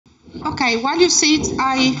Okay, while you sit,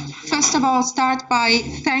 I first of all start by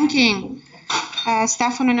thanking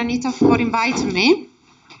Stefano and Anita for inviting me.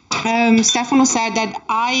 Stefano said that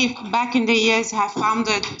I, back in the years, have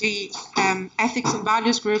founded the Ethics and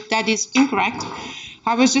Values group. That is incorrect.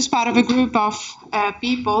 I was just part of a group of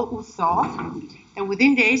people who thought that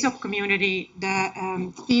within the AESOP community,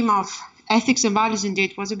 the theme of ethics and values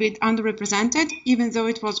indeed was a bit underrepresented, even though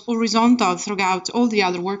it was horizontal throughout all the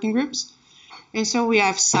other working groups. And so we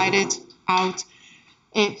have cited out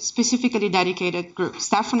a specifically dedicated group.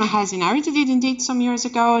 Stefano has inherited it indeed some years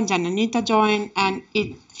ago, and then Anita joined, and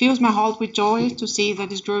it fills my heart with joy to see that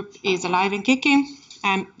this group is alive and kicking,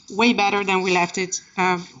 and way better than we left it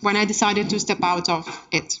when I decided to step out of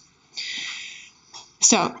it.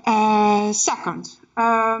 So, second,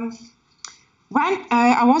 when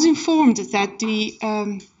I was informed that the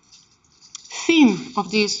theme of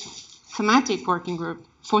this thematic working group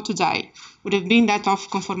for today would have been that of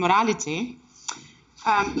conformorality,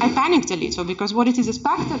 I panicked a little, because what it is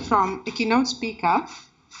expected from a keynote speaker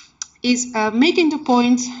is making the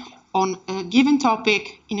point on a given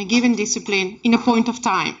topic in a given discipline in a point of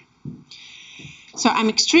time. So I'm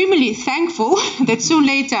extremely thankful that soon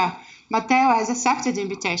later Matteo has accepted the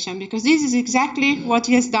invitation, because this is exactly what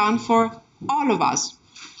he has done for all of us.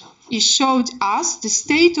 He showed us the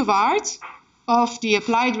state of art of the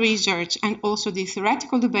applied research and also the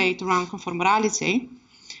theoretical debate around conformorality,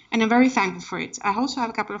 and I'm very thankful for it. I also have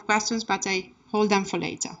a couple of questions, but I hold them for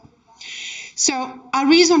later. So a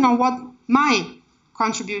reason on what my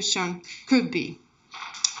contribution could be.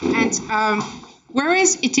 And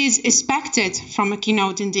whereas it is expected from a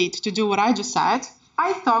keynote indeed to do what I just said,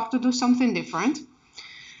 I thought to do something different,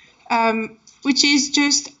 which is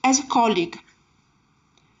just as a colleague,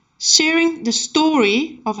 sharing the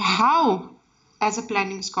story of how, as a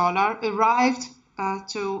planning scholar, arrived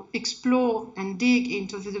to explore and dig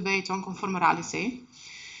into the debate on conformorality,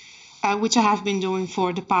 which I have been doing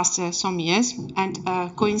for the past some years, and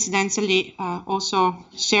coincidentally also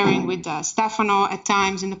sharing with Stefano at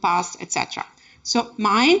times in the past, etc. So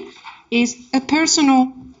mine is a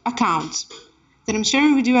personal account that I'm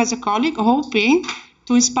sharing with you as a colleague, hoping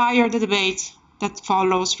to inspire the debate that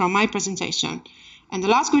follows from my presentation. And the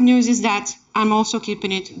last good news is that I'm also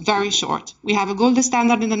keeping it very short. We have a gold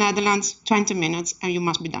standard in the Netherlands, 20 minutes, and you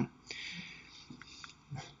must be done.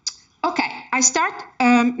 Okay, I start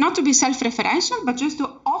not to be self-referential, but just to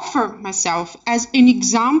offer myself as an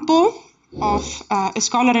example of a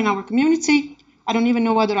scholar in our community. I don't even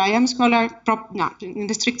know whether I am a scholar, not in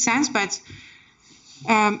the strict sense, but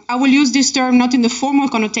I will use this term not in the formal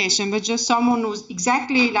connotation, but just someone who's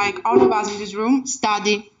exactly like all of us in this room,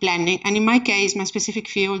 study planning. And in my case, my specific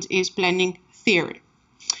field is planning theory.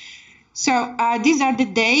 So these are the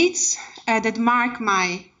dates that mark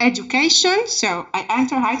my education. So I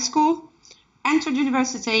enter high school, enter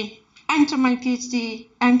university, enter my PhD,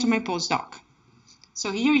 enter my postdoc.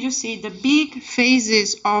 So here you see the big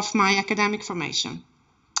phases of my academic formation.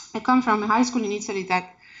 I come from a high school in Italy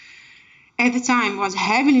that at the time was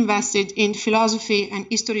heavily invested in philosophy and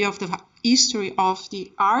history of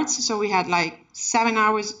the arts. So we had like 7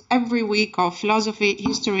 hours every week of philosophy,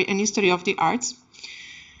 history, and history of the arts,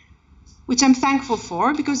 which I'm thankful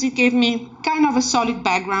for because it gave me kind of a solid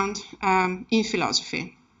background in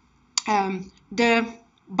philosophy. The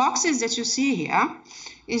boxes that you see here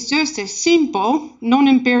is just a simple,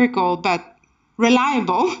 non-empirical, but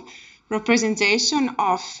reliable representation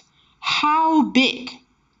of how big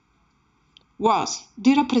was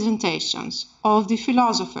the representations of the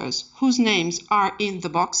philosophers whose names are in the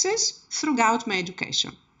boxes throughout my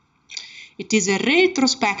education. It is a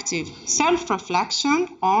retrospective self-reflection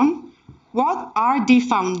on what are the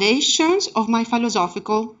foundations of my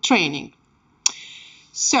philosophical training.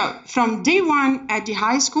 So from day one at the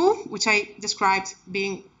high school, which I described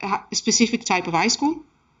being a specific type of high school,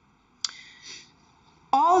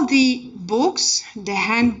 all the books, the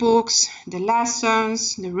handbooks, the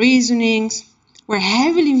lessons, the reasonings were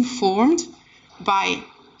heavily informed by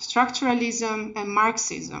structuralism and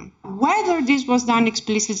Marxism, whether this was done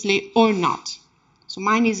explicitly or not. So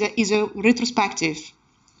mine is a retrospective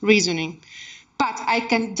reasoning. But I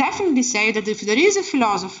can definitely say that if there is a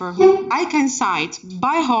philosopher who I can cite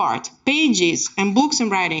by heart pages and books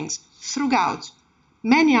and writings throughout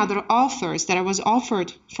many other authors that I was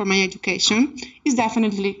offered for my education, is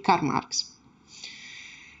definitely Karl Marx.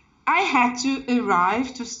 I had to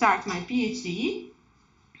arrive to start my PhD,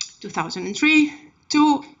 2003,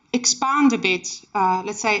 to expand a bit,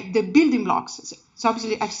 let's say, the building blocks. So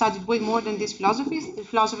obviously I've studied way more than these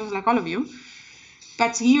philosophers like all of you,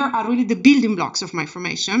 but here are really the building blocks of my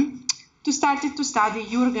formation. To start to study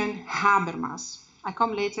Jürgen Habermas. I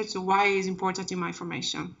come later to why it is important in my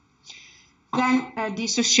formation. Then the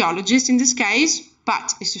sociologist in this case,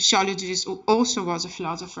 but a sociologist who also was a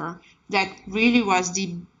philosopher, that really was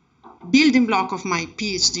the building block of my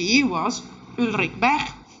PhD, was Ulrich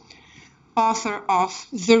Beck, author of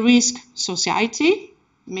The Risk Society.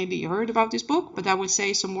 Maybe you heard about this book, but I will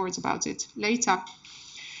say some words about it later.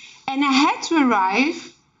 And I had to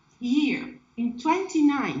arrive here in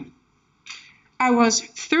 29. I was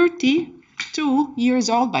 32 years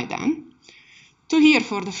old by then, to hear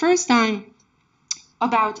for the first time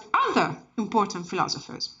about other important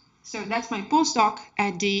philosophers. So that's my postdoc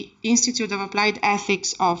at the Institute of Applied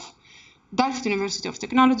Ethics of Delft University of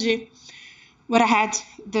Technology, where I had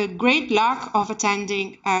the great luck of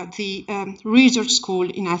attending the research school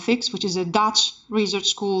in ethics, which is a Dutch research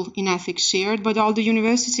school in ethics shared by all the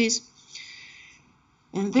universities.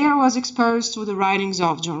 And there I was exposed to the writings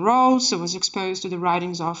of John Rawls. I was exposed to the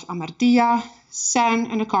writings of Amartya Sen,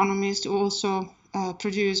 an economist who also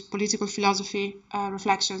produced political philosophy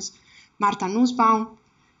reflections, Martha Nussbaum,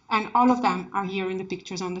 and all of them are here in the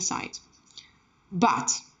pictures on the side.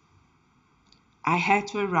 But I had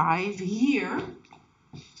to arrive here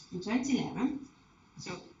in 2011,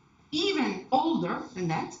 so even older than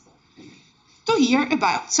that, to hear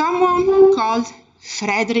about someone called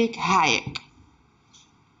Friedrich Hayek,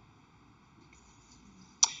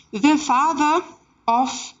 the father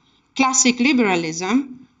of classic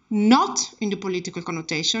liberalism, not in the political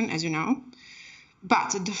connotation, as you know,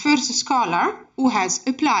 but the first scholar who has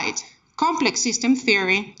applied complex system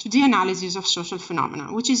theory to the analysis of social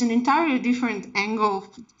phenomena, which is an entirely different angle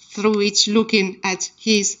through which looking at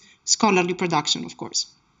his scholarly production, of course.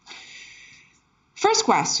 First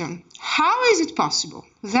question, how is it possible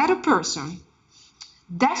that a person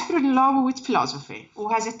desperately in love with philosophy, who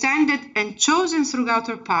has attended and chosen throughout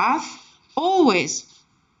her path, always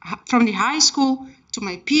from the high school to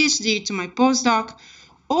my PhD, to my postdoc,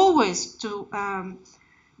 always to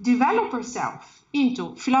develop herself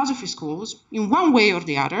into philosophy schools in one way or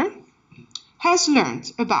the other, has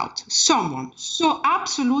learned about someone so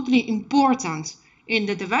absolutely important in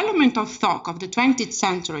the development of thought of the 20th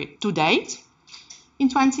century to date in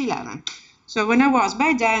 2011. So when I was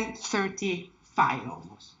by then 35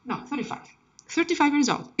 almost, no, 35 years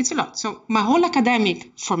old, it's a lot. So my whole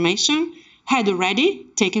academic formation had already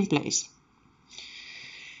taken place.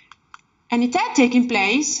 And it had taken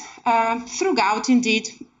place throughout, indeed,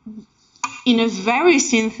 in a very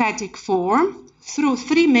synthetic form, through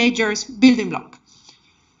three major building blocks.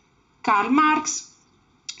 Karl Marx.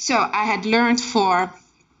 So I had learned for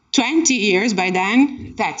 20 years by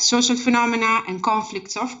then that social phenomena and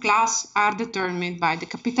conflicts of class are determined by the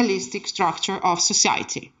capitalistic structure of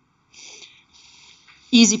society.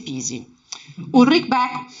 Easy peasy. Ulrich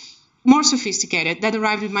Beck, more sophisticated, that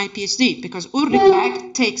arrived with my PhD, because Ulrich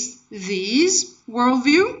Beck takes this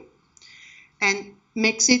worldview and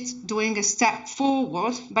makes it doing a step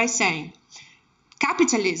forward by saying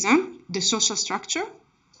capitalism, the social structure,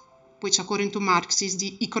 which according to Marx is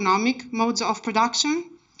the economic modes of production,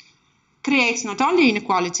 creates not only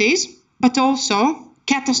inequalities, but also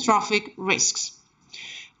catastrophic risks.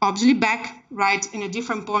 Obviously, Beck writes in a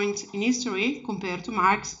different point in history compared to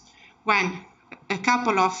Marx, when a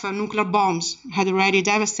couple of nuclear bombs had already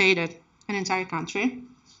devastated an entire country.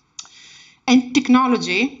 And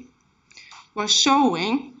technology was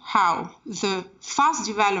showing how the fast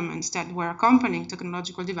developments that were accompanying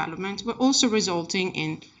technological development were also resulting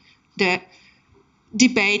in the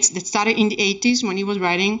debates that started in the 80s when he was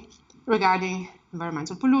writing regarding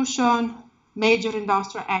environmental pollution, major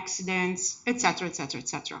industrial accidents, etc., etc.,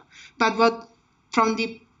 etc. But what, from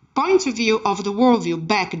the point of view of the worldview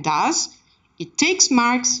Beck does, it takes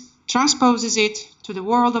Marx, transposes it to the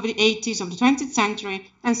world of the 80s, of the 20th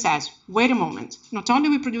century, and says, wait a moment, not only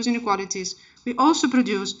we produce inequalities, we also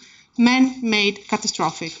produce man-made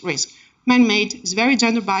catastrophic risk. Man-made is very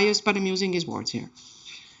gender biased, but I'm using his words here.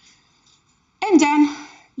 And then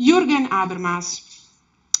Jürgen Habermas.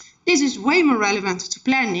 This is way more relevant to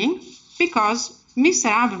planning because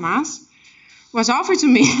Mr. Habermas was offered to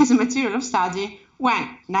me as a material of study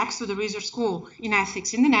when, next to the research school in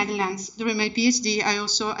ethics in the Netherlands, during my PhD, I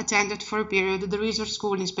also attended for a period the research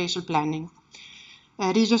school in spatial planning.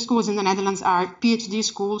 Research schools in the Netherlands are PhD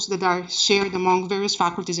schools that are shared among various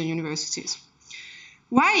faculties and universities.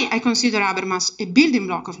 Why I consider Habermas a building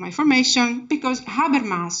block of my formation? Because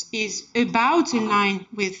Habermas is about in line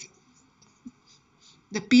with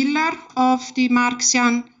the pillar of the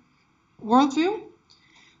Marxian worldview,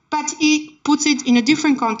 but he puts it in a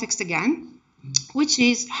different context again, which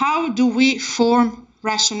is how do we form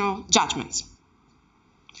rational judgments.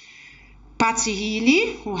 Patsy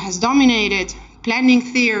Healy, who has dominated planning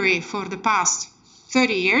theory for the past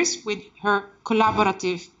 30 years with her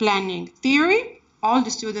collaborative planning theory. All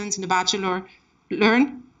the students in the bachelor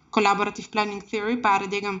learn collaborative planning theory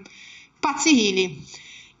paradigm. Patsy Healy,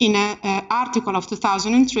 in an article of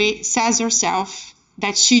 2003, says herself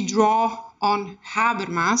that she drew on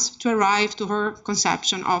Habermas to arrive to her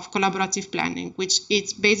conception of collaborative planning, which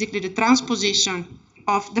is basically the transposition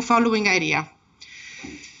of the following idea.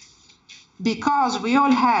 Because we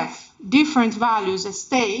all have different values at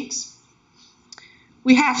stake,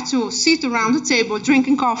 we have to sit around the table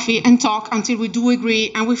drinking coffee and talk until we do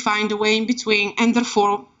agree and we find a way in between, and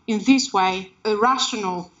therefore, in this way, a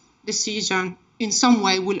rational decision in some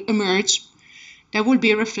way will emerge that will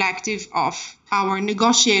be reflective of our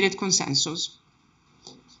negotiated consensus.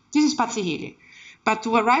 This is Patsy Healy. But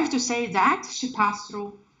to arrive to say that, she passed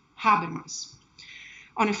through Habermas.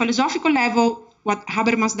 On a philosophical level, what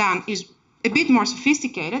Habermas done is a bit more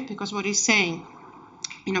sophisticated, because what he's saying,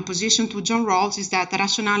 in opposition to John Rawls, is that the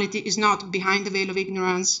rationality is not behind the veil of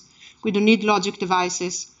ignorance. We don't need logic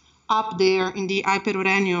devices up there in the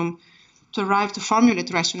hyperuranium to arrive to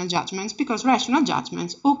formulate rational judgments, because rational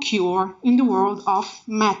judgments occur in the world of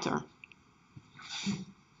matter.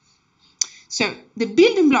 So the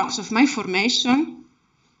building blocks of my formation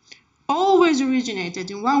always originated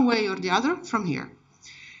in one way or the other from here.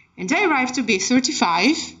 And I arrived to be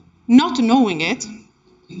 35, not knowing it,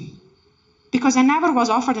 because I never was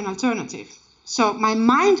offered an alternative. So my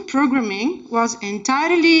mind programming was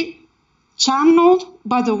entirely channeled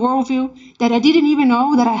by the worldview that I didn't even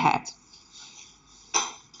know that I had.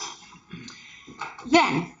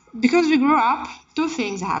 Then, because we grew up, two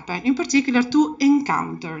things happened, in particular two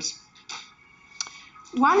encounters.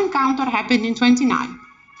 One encounter happened in 29.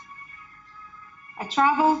 I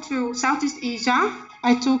traveled to Southeast Asia.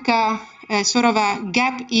 I took a sort of a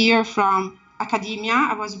gap year from academia.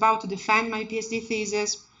 I was about to defend my PhD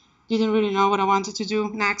thesis, didn't really know what I wanted to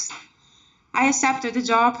do next. I accepted a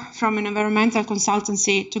job from an environmental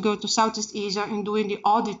consultancy to go to Southeast Asia and doing the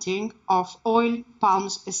auditing of oil palm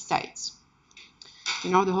estates. You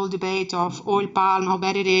know, the whole debate of oil palm, how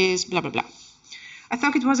bad it is, blah, blah, blah. I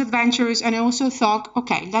thought it was adventurous, and I also thought,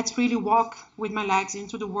 okay, let's really walk with my legs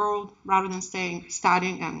into the world rather than staying,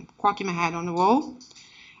 studying and quacking my head on the wall.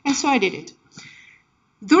 And so I did it.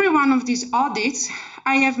 During one of these audits,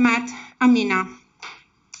 I have met Amina.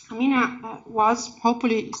 Amina was,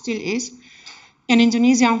 hopefully still is, an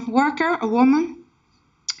Indonesian worker, a woman,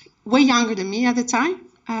 way younger than me at the time.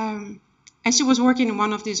 And she was working in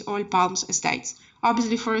one of these oil palm estates.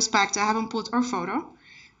 Obviously, for respect, I haven't put her photo.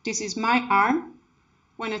 This is my arm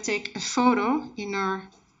when I take a photo in her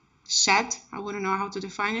shed. I wouldn't know how to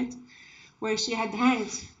define it, where she had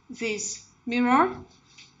hanged this mirror,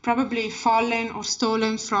 probably fallen or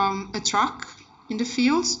stolen from a truck in the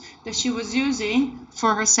fields, that she was using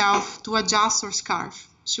for herself to adjust her scarf.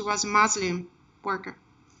 She was a Muslim worker.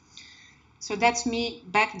 So that's me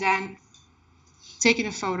back then, taking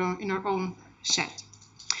a photo in her own shed.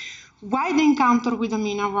 Why the encounter with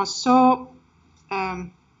Amina was so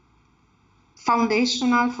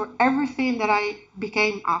foundational for everything that I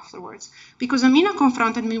became afterwards? Because Amina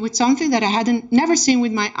confronted me with something that I had never seen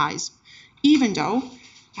with my eyes, even though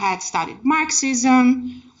I had studied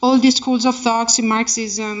Marxism, all the schools of thoughts in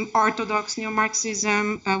Marxism, Orthodox,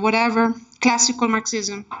 Neo-Marxism, whatever, classical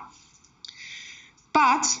Marxism.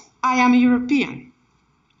 But I am a European.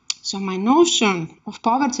 So my notion of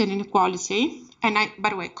poverty and inequality, and I, by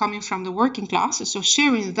the way, coming from the working class, so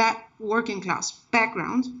sharing that working class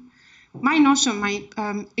background, my notion, my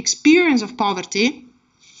experience of poverty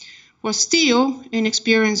was still an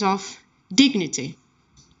experience of dignity.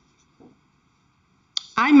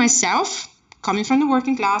 I myself, coming from the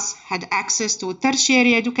working class, had access to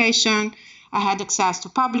tertiary education. I had access to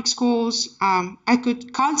public schools. I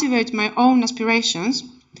could cultivate my own aspirations,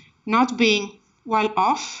 not being well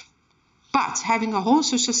off, but having a whole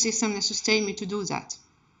social system that sustained me to do that.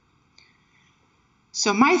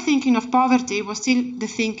 So my thinking of poverty was still the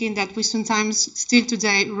thinking that we sometimes still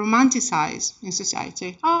today romanticize in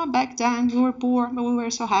society. Oh, back then we were poor, but we were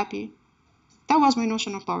so happy. That was my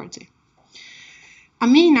notion of poverty.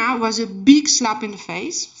 Amina was a big slap in the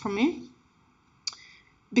face for me,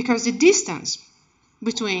 because the distance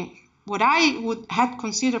between what I would have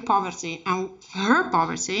considered poverty and her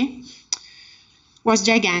poverty was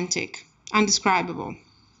gigantic, indescribable.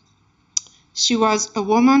 She was a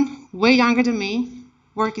woman way younger than me,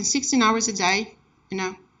 working 16 hours a day in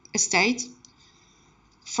an estate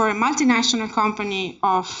for a multinational company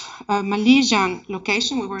of a Malaysian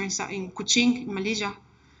location. We were in Kuching, in Malaysia,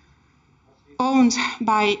 owned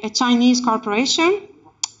by a Chinese corporation.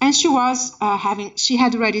 And she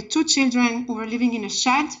had already 2 children who were living in a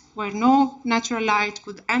shed where no natural light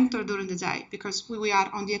could enter during the day because we are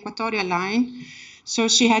on the equatorial line. So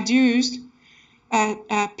she had used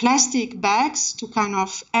plastic bags to kind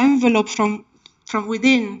of envelope from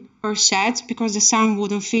within her shed because the sun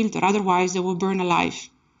wouldn't filter, otherwise they would burn alive.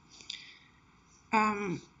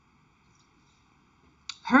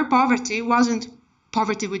 Her poverty wasn't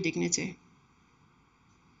poverty with dignity.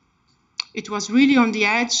 It was really on the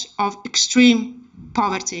edge of extreme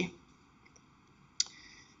poverty.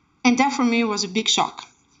 And that for me was a big shock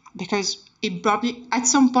because it probably, at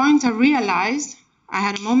some point I realized, I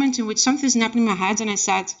had a moment in which something snapped in my head and I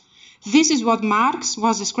said, this is what Marx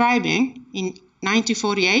was describing in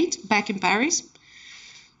 1948 back in Paris,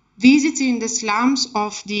 visiting the slums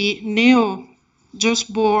of the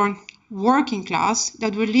just born working class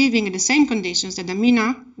that were living in the same conditions that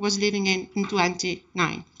Amina was living in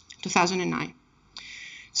 2009.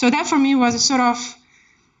 So that for me was a sort of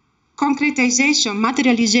concretization,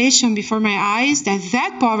 materialization before my eyes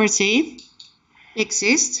that poverty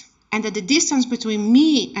exists and that the distance between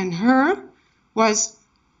me and her was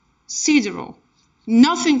sidereal.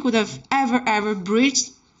 Nothing could have ever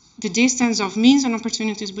bridged the distance of means and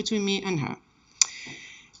opportunities between me and her.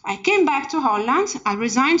 I came back to Holland. I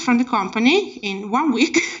resigned from the company in 1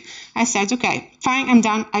 week. I said, okay, fine, I'm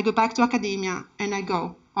done. I go back to academia and I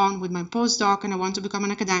go on with my postdoc and I want to become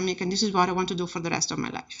an academic and this is what I want to do for the rest of my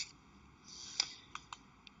life.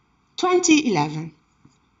 2011,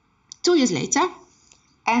 2 years later,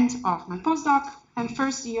 end of my postdoc and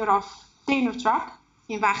first year of tenure track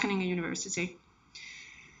in Wageningen University.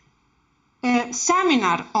 A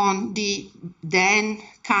seminar on the then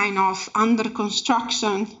kind of under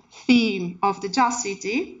construction theme of the Just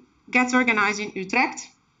City gets organized in Utrecht.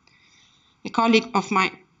 A colleague of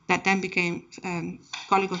mine, that then became a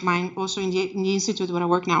colleague of mine also in the institute where I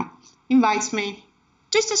work now, invites me.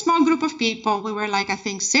 Just a small group of people, we were like I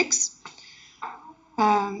think 6,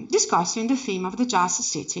 discussing the theme of the Just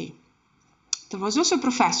City. There was also a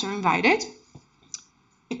professor invited,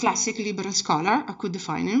 a classic liberal scholar, I could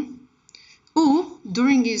define him, who,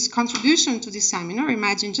 during his contribution to this seminar,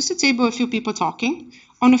 imagine just a table, a few people talking,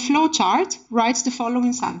 on a flow chart writes the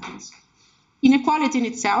following sentence. Inequality in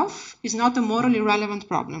itself is not a morally relevant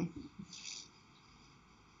problem.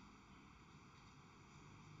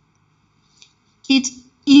 It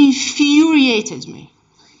infuriated me.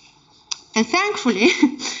 And thankfully,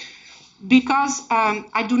 because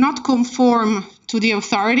I do not conform to the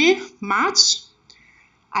authority much,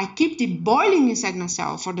 I kept it boiling inside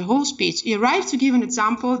myself for the whole speech. He arrived to give an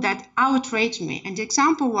example that outraged me. And the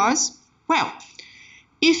example was, well,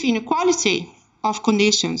 if inequality of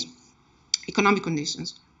conditions, economic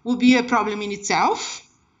conditions, would be a problem in itself,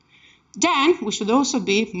 then we should also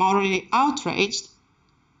be morally outraged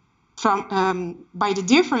by the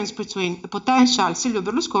difference between a potential Silvio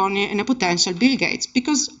Berlusconi and a potential Bill Gates,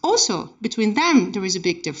 because also between them there is a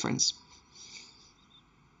big difference.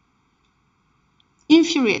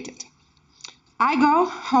 Infuriated. I go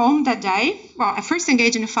home that day. Well, I first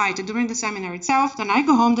engage in a fight during the seminar itself, then I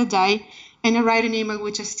go home that day and I write an email,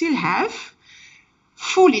 which I still have,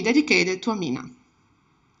 fully dedicated to Amina.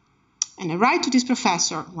 And I write to this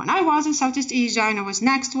professor, when I was in Southeast Asia and I was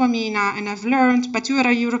next to Amina and I've learned, but you are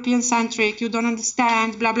a European-centric, you don't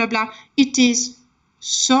understand, blah, blah, blah. It is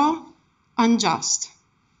so unjust.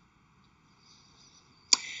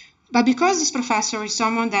 But because this professor is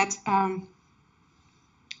someone that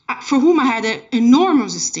for whom I had an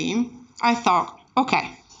enormous esteem, I thought,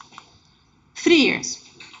 okay, 3 years.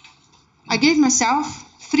 I gave myself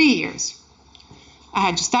 3 years. I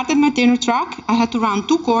had just started my tenure track. I had to run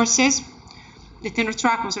 2 courses. The tenure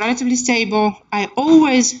track was relatively stable. I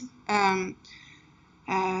always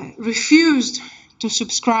refused to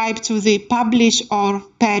subscribe to the publish or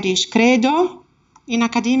perish credo. In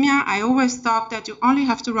academia, I always thought that you only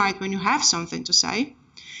have to write when you have something to say.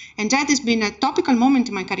 And that has been a topical moment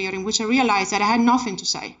in my career in which I realized that I had nothing to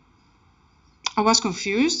say. I was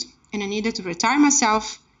confused and I needed to retire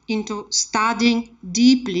myself into studying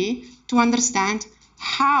deeply to understand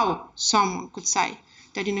how someone could say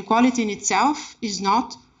that inequality in itself is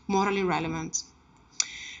not morally relevant.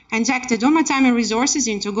 I injected all my time and resources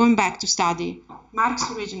into going back to study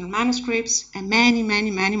Marx's original manuscripts and many,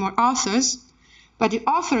 many, many more authors, but the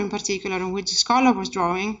author in particular on which the scholar was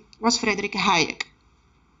drawing was Friedrich Hayek.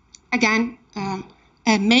 Again,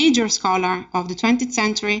 a major scholar of the 20th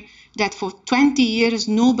century that for 20 years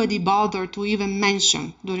nobody bothered to even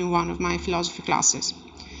mention during one of my philosophy classes.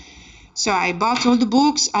 So I bought all the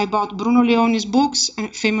books. I bought Bruno Leoni's books, a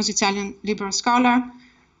famous Italian liberal scholar.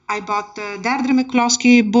 I bought the Deirdre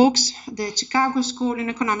McCloskey books, the Chicago School in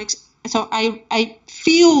Economics. So I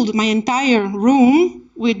filled my entire room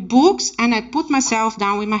with books, and I put myself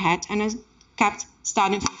down with my hat, and I kept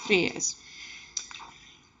studying for 3 years.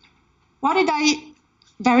 What did I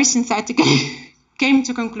very synthetically came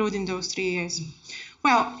to conclude in those 3 years?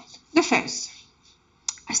 Well, the first,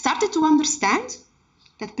 I started to understand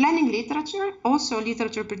that planning literature, also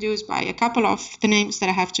literature produced by a couple of the names that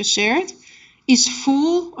I have just shared, is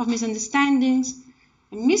full of misunderstandings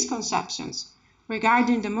and misconceptions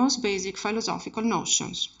regarding the most basic philosophical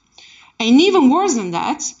notions. And even worse than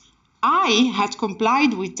that, I had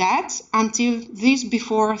complied with that until this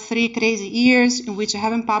before 3 crazy years in which I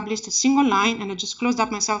haven't published a single line and I just closed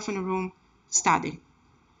up myself in a room studying.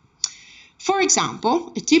 For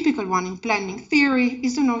example, a typical one in planning theory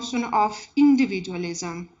is the notion of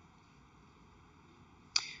individualism,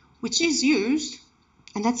 which is used,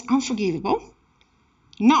 and that's unforgivable,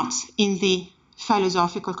 not in the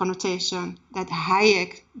philosophical connotation that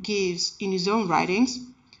Hayek gives in his own writings,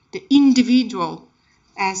 the individual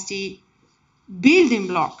as the building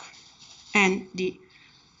block and the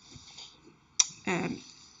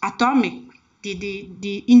atomic,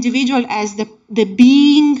 the individual as the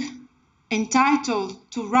being entitled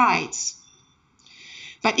to rights.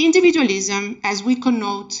 But individualism, as we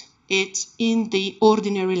connote it in the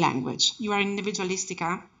ordinary language. You are individualistic,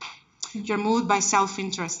 huh? You're moved by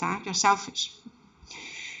self-interest, huh? You're selfish.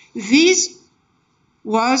 This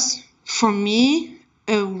was, for me,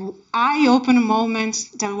 an eye-opening moment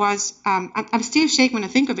that was, I'm still shaking when I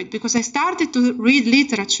think of it, because I started to read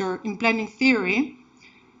literature in planning theory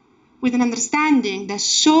with an understanding that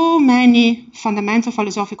so many fundamental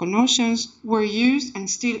philosophical notions were used and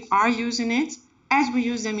still are using it as we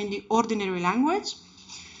use them in the ordinary language,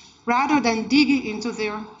 rather than digging into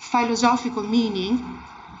their philosophical meaning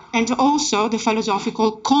and also the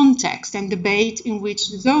philosophical context and debate in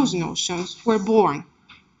which those notions were born.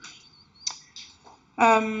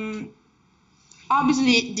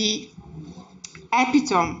 Obviously, the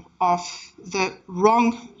epitome of the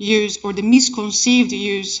wrong use or the misconceived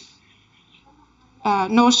use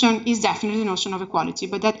notion is definitely the notion of equality,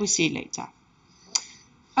 but that we see later.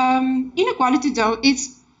 Inequality, though,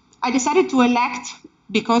 I decided to elect,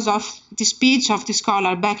 because of the speech of the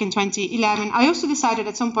scholar back in 2011, I also decided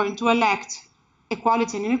at some point to elect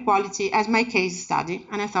equality and inequality as my case study.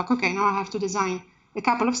 And I thought, okay, now I have to design a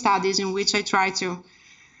couple of studies in which I try to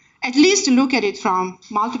at least look at it from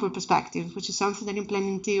multiple perspectives, which is something that in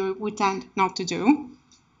planning theory we tend not to do.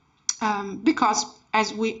 Because,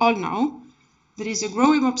 as we all know, there is a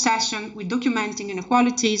growing obsession with documenting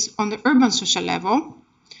inequalities on the urban social level,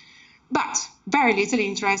 but very little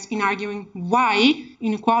interest in arguing why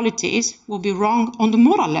inequalities will be wrong on the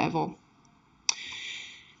moral level.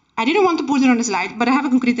 I didn't want to put it on the slide, but I have a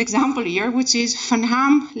concrete example here, which is Van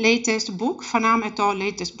Ham latest book, Van Ham et al.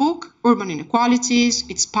 Latest book, Urban Inequalities.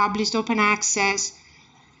 It's published open access.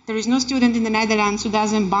 There is no student in the Netherlands who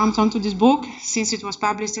doesn't bump onto this book since it was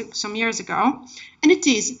published some years ago. And it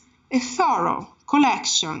is a thorough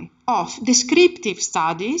collection of descriptive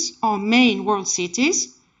studies on main world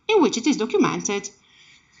cities in which it is documented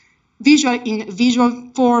in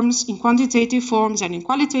visual forms, in quantitative forms, and in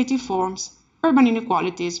qualitative forms, urban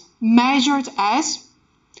inequalities measured as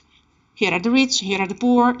here are the rich, here are the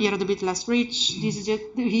poor, here are the bit less rich,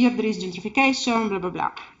 here there is gentrification, blah, blah,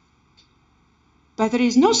 blah. But there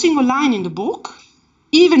is no single line in the book,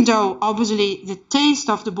 even though obviously the taste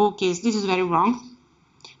of the book is this is very wrong,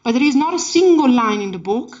 but there is not a single line in the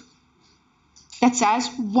book that says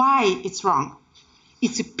why it's wrong.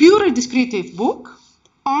 It's a purely descriptive book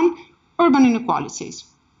on urban inequalities.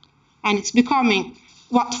 And it's becoming,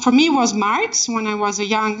 what for me was Marx when I was a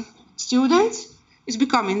young student, is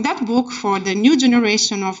becoming that book for the new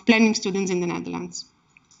generation of planning students in the Netherlands.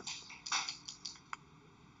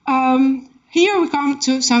 Here we come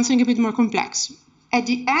to something a bit more complex. At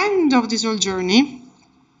the end of this whole journey,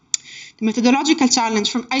 the methodological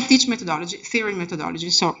challenge I teach methodology, theory methodology.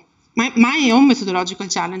 So my own methodological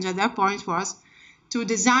challenge at that point was to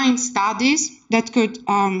design studies that could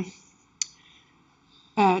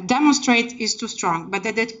demonstrate is too strong, but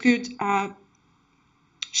that could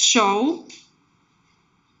show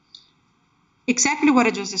exactly what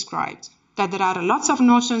I just described, that there are lots of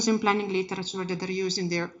notions in planning literature that are used in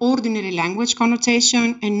their ordinary language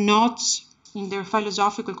connotation and not in their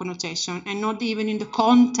philosophical connotation, and not even in the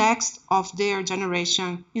context of their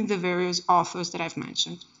generation in the various authors that I've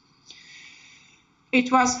mentioned. It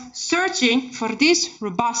was searching for this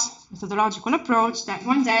robust methodological approach that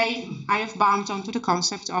one day I have bumped onto the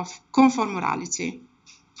concept of conformorality.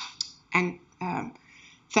 And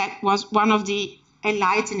that was one of the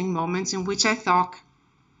enlightening moments in which I thought,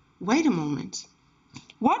 wait a moment,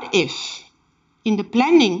 what if in the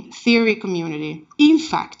planning theory community, in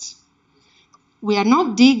fact, we are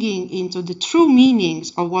not digging into the true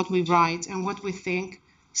meanings of what we write and what we think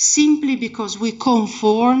simply because we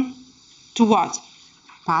conform to what?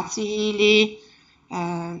 Patsy Healy,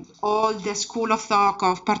 all the school of thought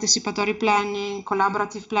of participatory planning,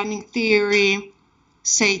 collaborative planning theory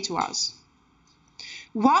say to us.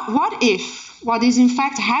 What if what is in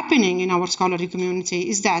fact happening in our scholarly community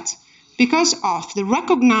is that because of the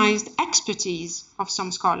recognized expertise of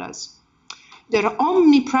some scholars, their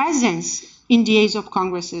omnipresence in the AESOP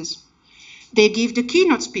congresses, they give the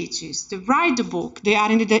keynote speeches, they write the book, they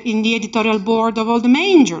are in the editorial board of all the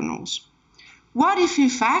main journals. What if, in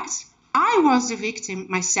fact, I was the victim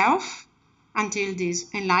myself until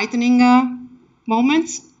these enlightening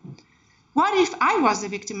moments? What if I was the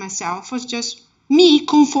victim myself, was just me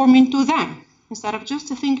conforming to them instead of just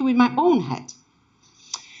thinking with my own head?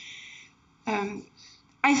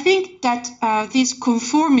 I think that this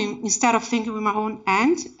conforming instead of thinking with my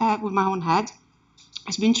own head,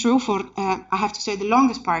 has been true for, I have to say, the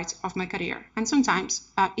longest part of my career. And sometimes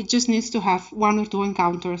it just needs to have one or two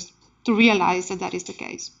encounters to realize that that is the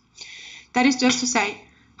case. That is just to say,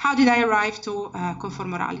 how did I arrive to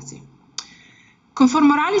conformorality?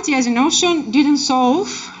 Conformorality as a notion didn't solve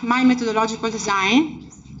my methodological design.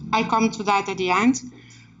 I come to that at the end.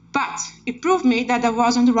 But it proved me that I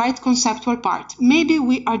was on the right conceptual part. Maybe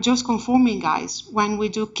we are just conforming, guys, when we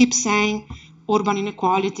do keep saying urban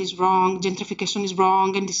inequality is wrong, gentrification is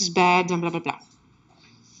wrong, and this is bad, and blah, blah, blah.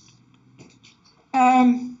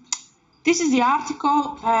 This is the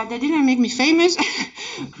article that didn't make me famous,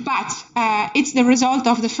 but it's the result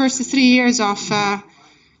of the first 3 years of,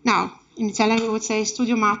 now, in Italian we would say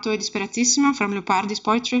studio matto e disperatissimo from Leopardi's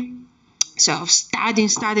poetry. So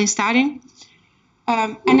studying.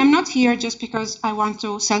 And I'm not here just because I want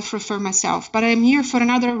to self-refer myself, but I'm here for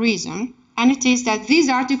another reason. And it is that this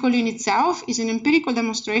article in itself is an empirical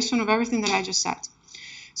demonstration of everything that I just said.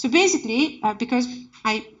 So basically, because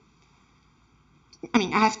I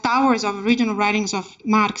have towers of original writings of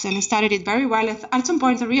Marx and I studied it very well, at some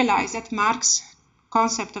point I realized that Marx's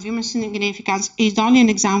concept of human significance is only an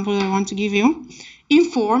example that I want to give you,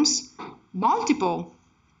 informs multiple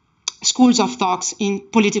schools of thoughts in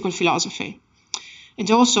political philosophy and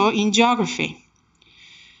also in geography.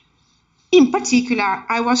 In particular,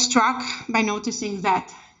 I was struck by noticing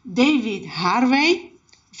that David Harvey,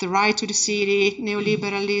 The Right to the City,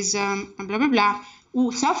 Neoliberalism, and blah, blah, blah,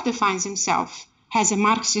 who self-defines himself as a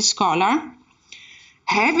Marxist scholar,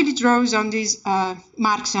 heavily draws on this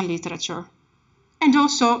Marxian literature. And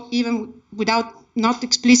also, even without, not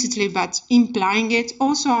explicitly, but implying it,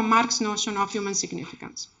 also on Marx's notion of human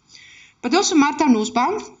significance. But also Martha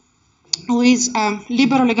Nussbaum, who is a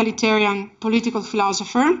liberal egalitarian political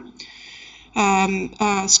philosopher,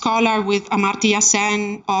 scholar with Amartya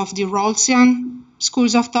Sen of the Rawlsian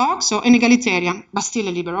schools of thought, so an egalitarian, but still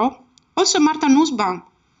a liberal. Also, Martha Nussbaum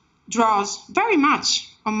draws very much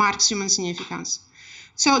on Marx's human significance.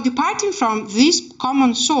 So, departing from this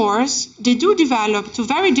common source, they do develop two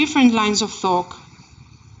very different lines of thought.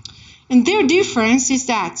 And their difference is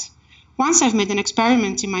that once I've made an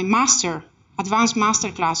experiment in my advanced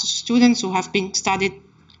master class, students who have been studied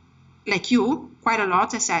like you quite a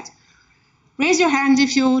lot, I said, raise your hand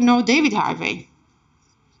if you know David Harvey.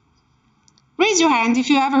 Raise your hand if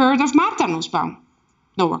you ever heard of Martha Nussbaum.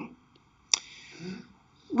 No one.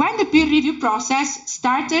 When the peer review process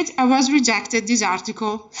started, I was rejected this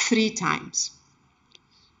article 3 times.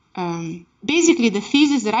 Basically, the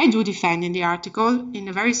thesis that I do defend in the article, in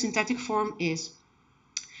a very synthetic form, is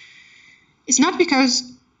it's not because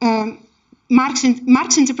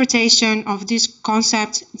Marx's interpretation of this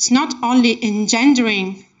concept, it's not only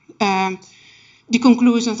engendering the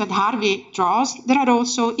conclusions that Harvey draws, there are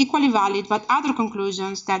also equally valid but other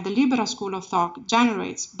conclusions that the liberal school of thought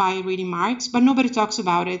generates by reading Marx, but nobody talks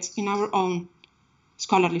about it in our own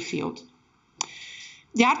scholarly field.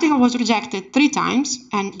 The article was rejected 3 times,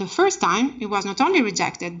 and the first time it was not only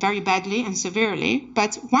rejected very badly and severely,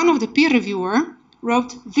 but one of the peer reviewers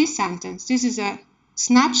wrote this sentence. This is a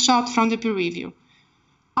snapshot from the peer review.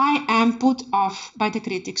 I am put off by the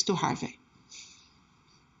critics to Harvey.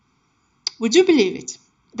 Would you believe it?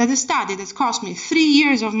 That a study that cost me 3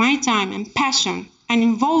 years of my time and passion and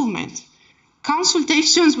involvement,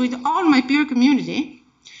 consultations with all my peer community,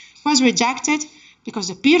 was rejected because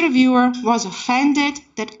the peer reviewer was offended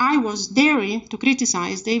that I was daring to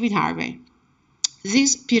criticize David Harvey.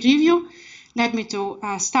 This peer review led me to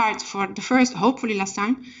start, for the first, hopefully last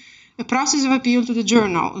time, a process of appeal to the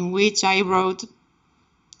journal in which I wrote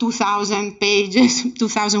 2,000 pages,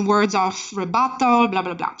 2,000 words of rebuttal, blah,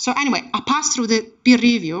 blah, blah. So anyway, I passed through the peer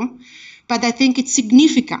review, but I think it's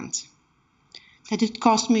significant that it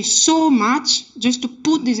cost me so much just to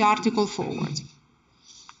put this article forward.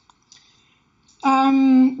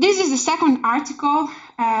 This is the second article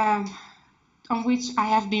on which I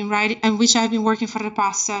have been writing and which I have been working for the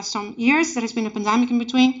past some years. There has been a pandemic in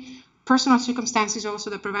between, personal circumstances also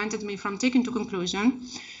that prevented me from taking to conclusion.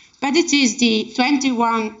 But it is the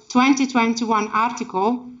 2021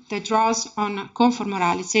 article that draws on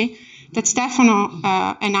conformorality that Stefano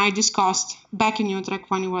and I discussed back in Utrecht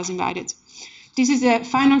when he was invited. This is the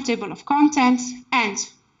final table of contents, and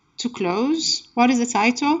to close, what is the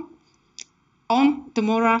title? On the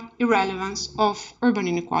moral irrelevance of urban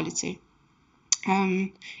inequality.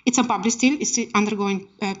 It's unpublished still, it's still undergoing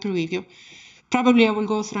peer review. Probably I will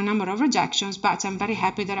go through a number of rejections, but I'm very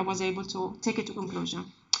happy that I was able to take it to conclusion.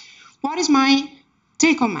 What is my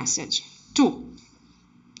take-home message? Two.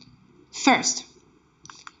 First,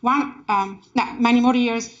 many more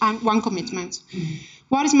years and one commitment.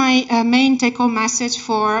 What is my main take-home message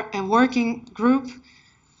for a working group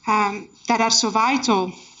that are so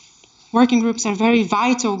vital? Working groups are very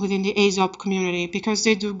vital within the AESOP community because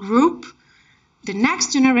they do group the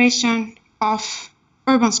next generation of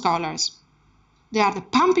urban scholars. They are the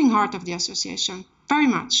pumping heart of the association, very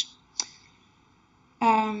much.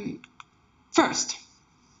 First,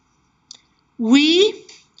 we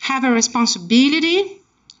have a responsibility,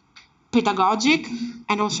 pedagogic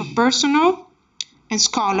and also personal, and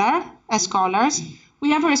as scholars,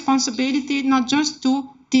 we have a responsibility not just to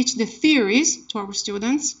teach the theories to our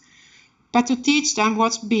students, but to teach them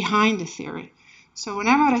what's behind the theory. So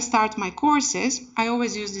whenever I start my courses, I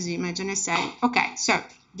always use this image and I say, okay, so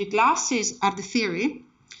the glasses are the theory,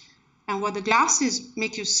 and what the glasses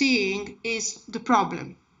make you seeing is the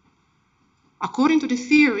problem. According to the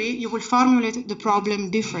theory, you will formulate the problem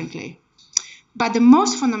differently. But the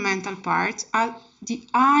most fundamental part are the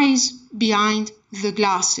eyes behind the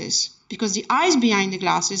glasses, because the eyes behind the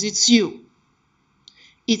glasses, it's you.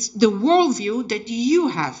 It's the worldview that you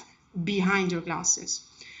have behind your glasses.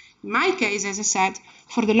 In my case, as I said,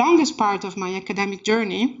 for the longest part of my academic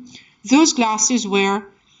journey, those glasses were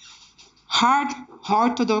hard,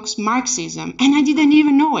 orthodox Marxism, and I didn't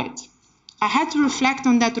even know it. I had to reflect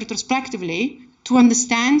on that retrospectively to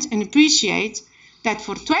understand and appreciate that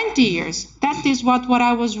for 20 years, that is what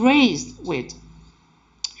I was raised with.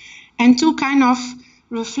 And to kind of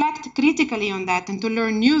reflect critically on that and to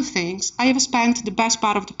learn new things, I have spent the best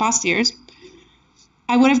part of the past years.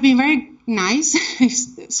 I would have been very nice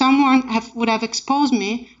if someone would have exposed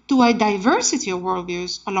me to a diversity of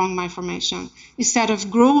worldviews along my formation, instead of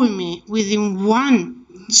growing me within one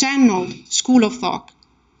channeled school of thought.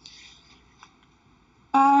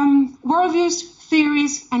 Worldviews,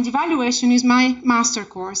 theories, and evaluation is my master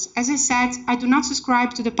course. As I said, I do not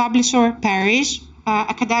subscribe to the publisher parish.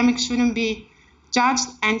 Academics shouldn't be judged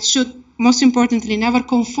and should, most importantly, never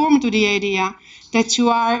conform to the idea that you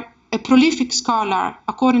are a prolific scholar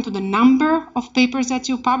according to the number of papers that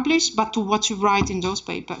you publish, but to what you write in those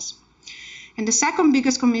papers. And the second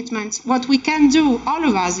biggest commitment, what we can do, all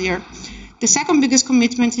of us here, the second biggest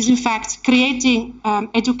commitment is in fact creating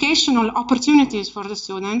educational opportunities for the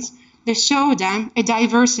students that show them a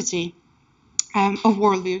diversity of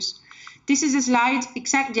worldviews. This is a slide,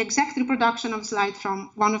 the exact reproduction of a slide from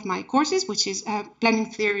one of my courses, which is Planning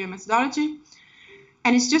Theory and Methodology.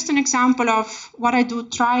 And it's just an example of what I do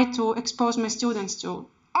try to expose my students to,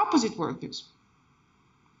 opposite worldviews.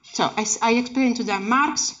 So I explain to them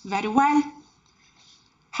Marx very well.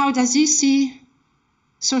 How does he see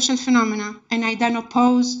social phenomena? And I then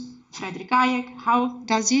oppose Friedrich Hayek. How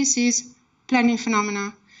does he see planning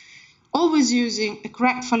phenomena? Always using a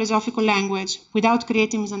correct philosophical language without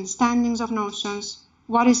creating misunderstandings of notions.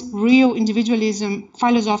 What is real individualism,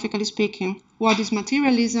 philosophically speaking? What is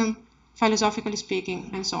materialism, philosophically speaking,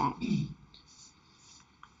 and so on.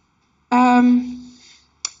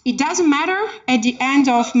 It doesn't matter at the end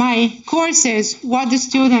of my courses what the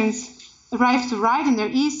students arrive to write in their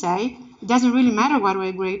essay. It doesn't really matter whether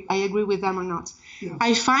I agree with them or not. Yeah.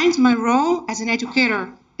 I find my role as an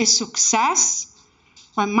educator a success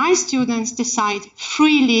when my students decide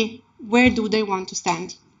freely where do they want to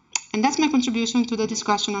stand. And that's my contribution to the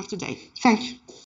discussion of today. Thank you.